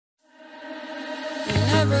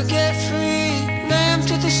never get free. Lamb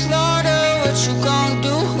to the slaughter, what you gon'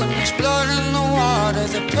 do when there's blood in the water?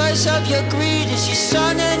 The price of your greed is your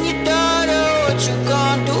son and your daughter. What you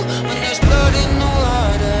gon' do when there's blood in the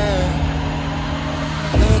water?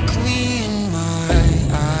 Look me in my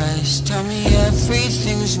eyes, tell me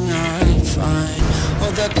everything's not fine.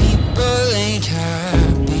 All the people ain't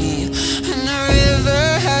happy, and the river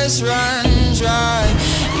has run dry.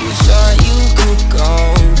 You thought you could go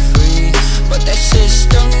free, but the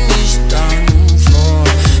system is done for.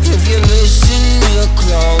 If you listen real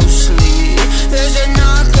closely, there's a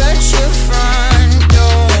knock at your front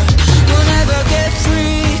door. You'll never get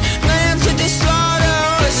free, lamb to the slaughter.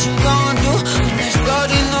 What you gon' do when there's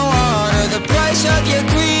blood in the water? The price of your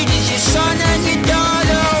greed is your son and your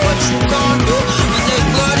daughter. What you gon' do when there's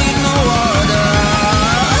blood in the water?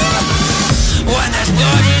 When there's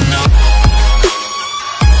blood in the water.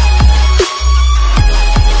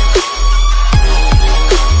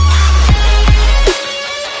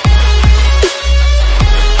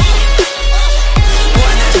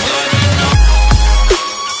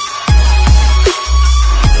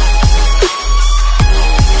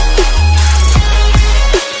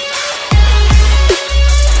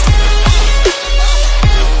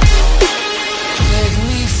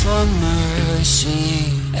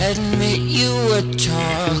 Admit you were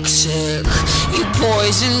toxic. You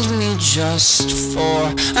poisoned me just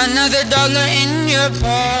for another dollar in your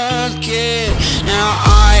pocket. Now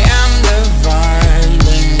I am the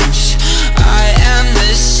violence, I am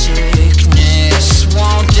the sickness.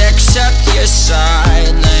 Won't accept your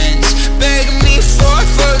silence, beg me for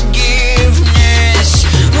forgiveness.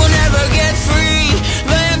 We'll never get free,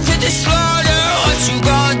 lamb to the slaughter. What you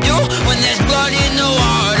gon' do when there's blood in the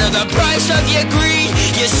water? The price of your greed,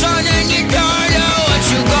 your son and your daughter. What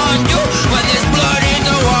you gon' do when there's blood in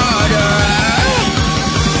the water?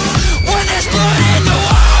 When there's blood in the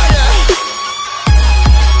water.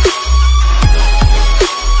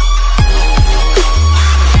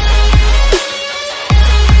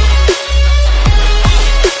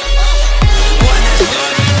 When there's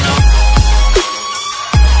blood in the water.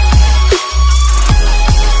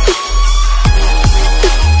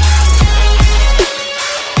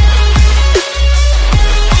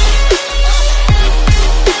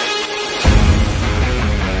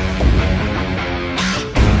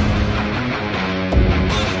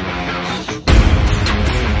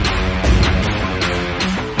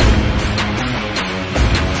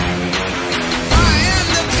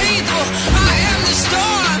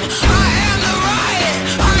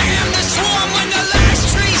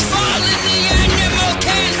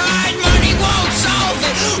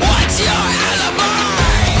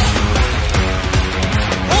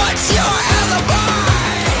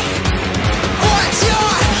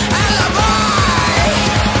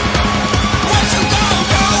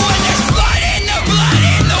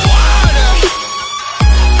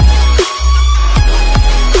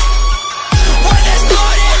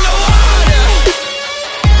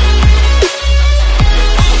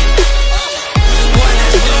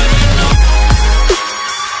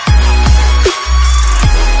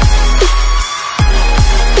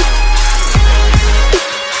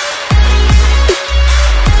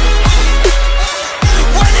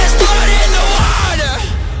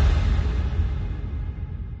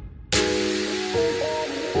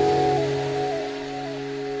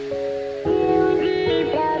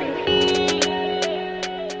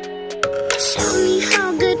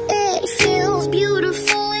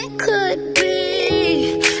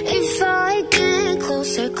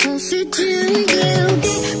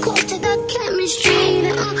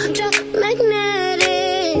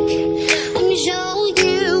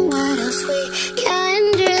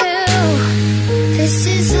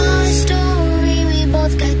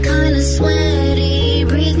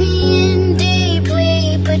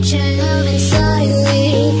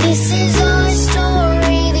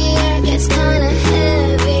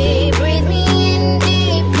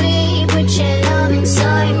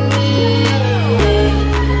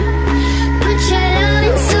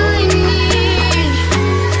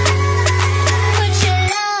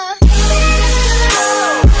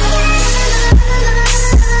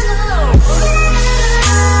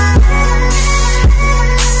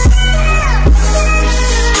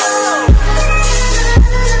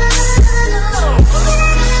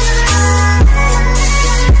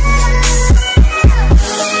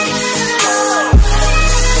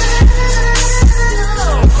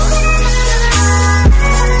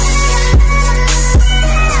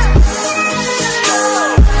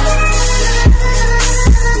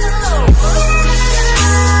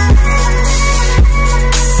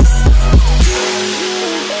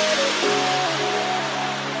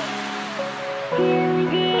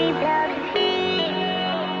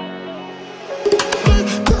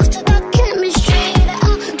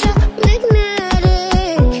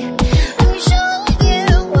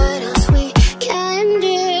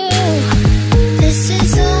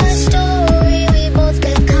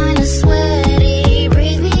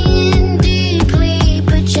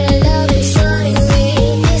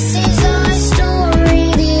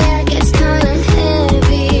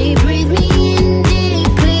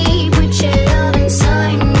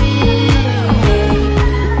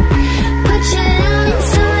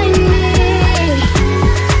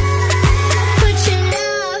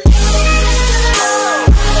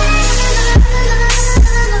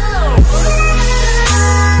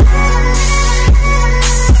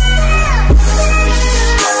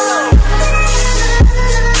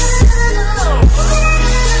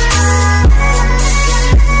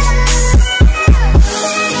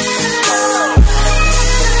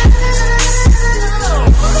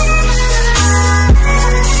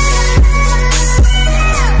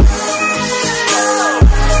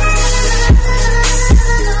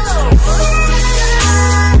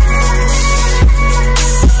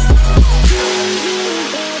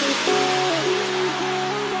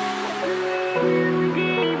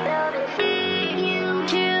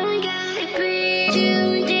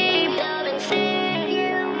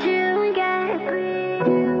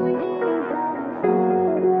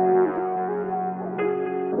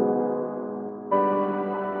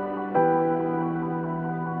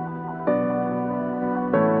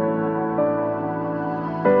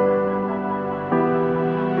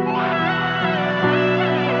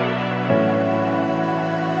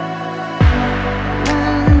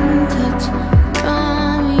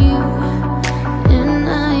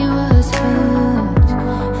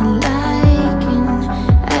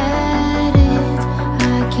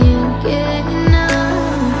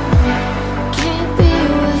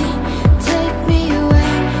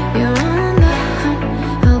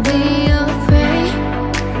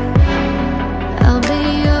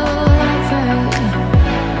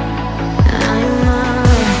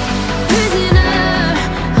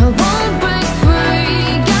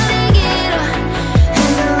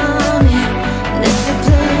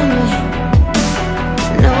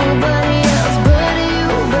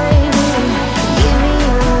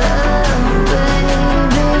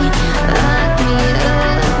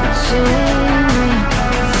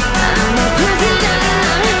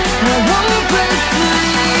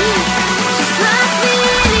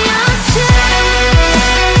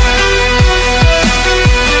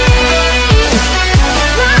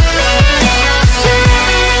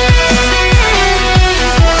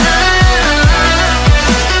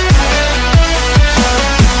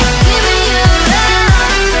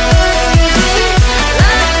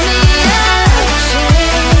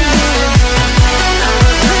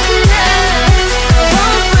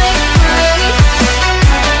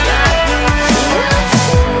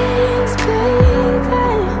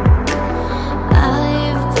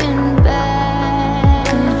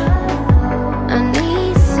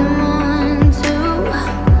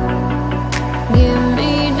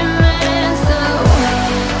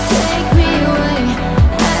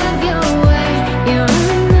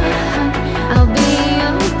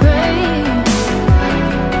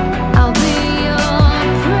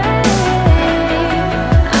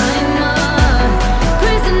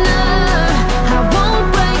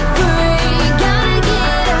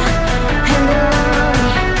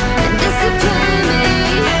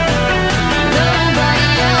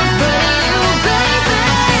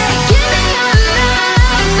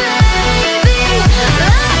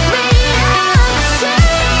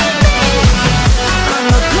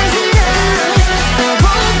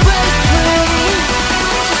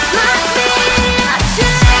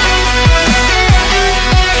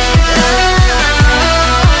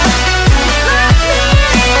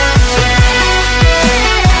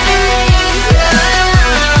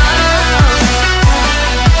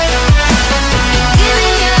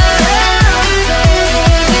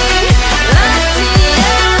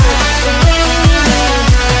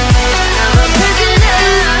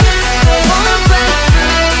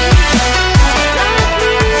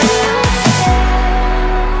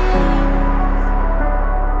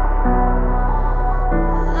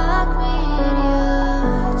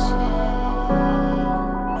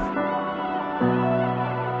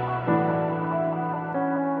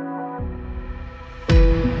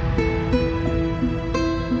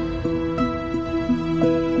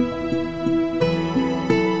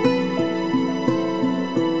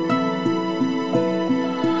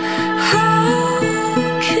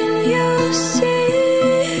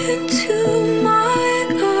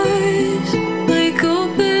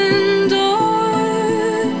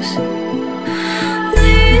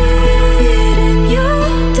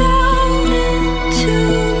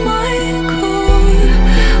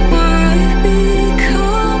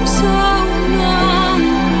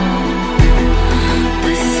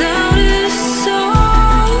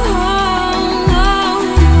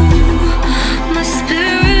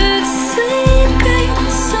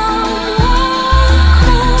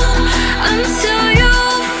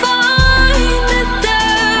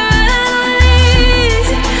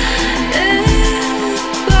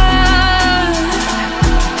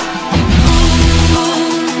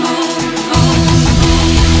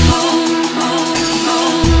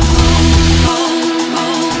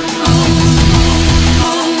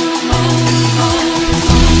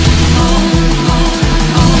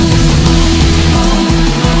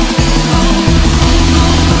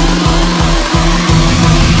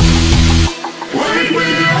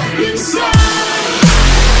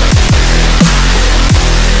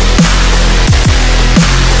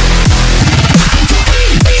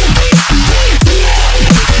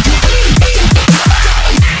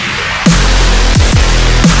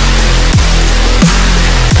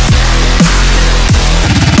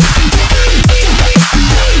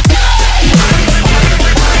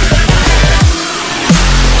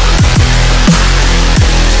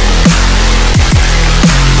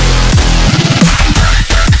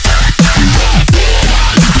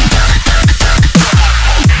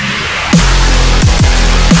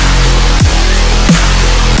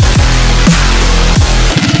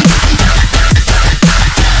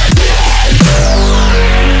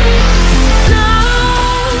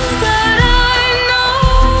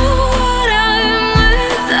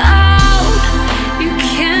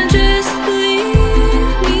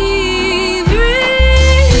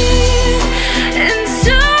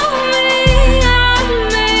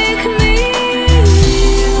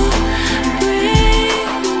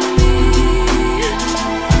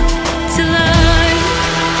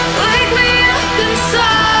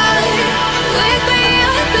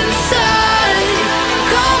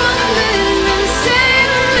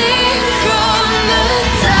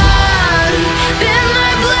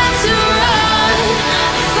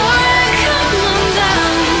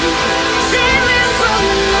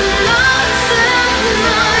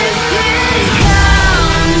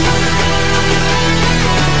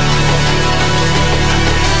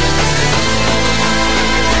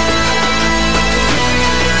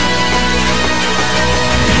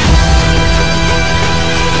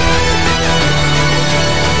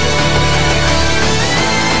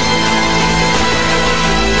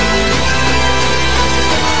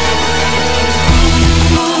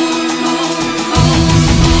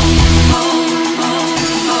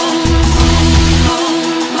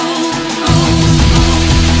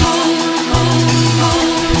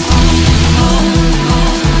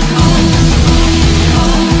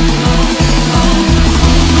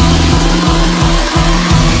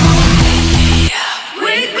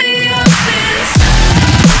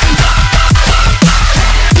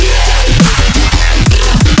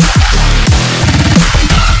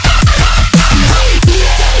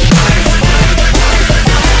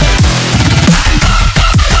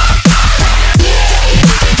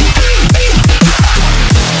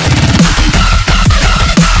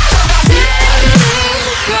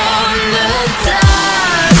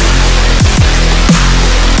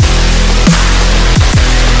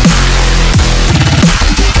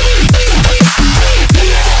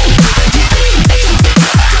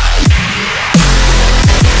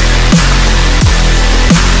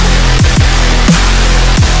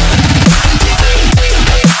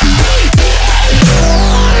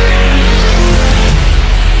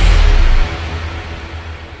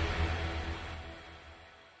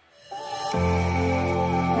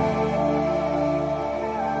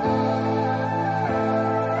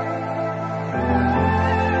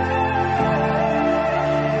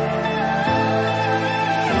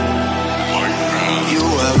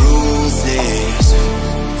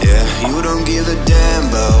 don't give a damn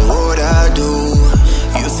about what I do.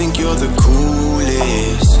 You think you're the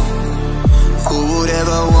coolest. Who would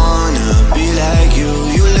ever wanna be like you?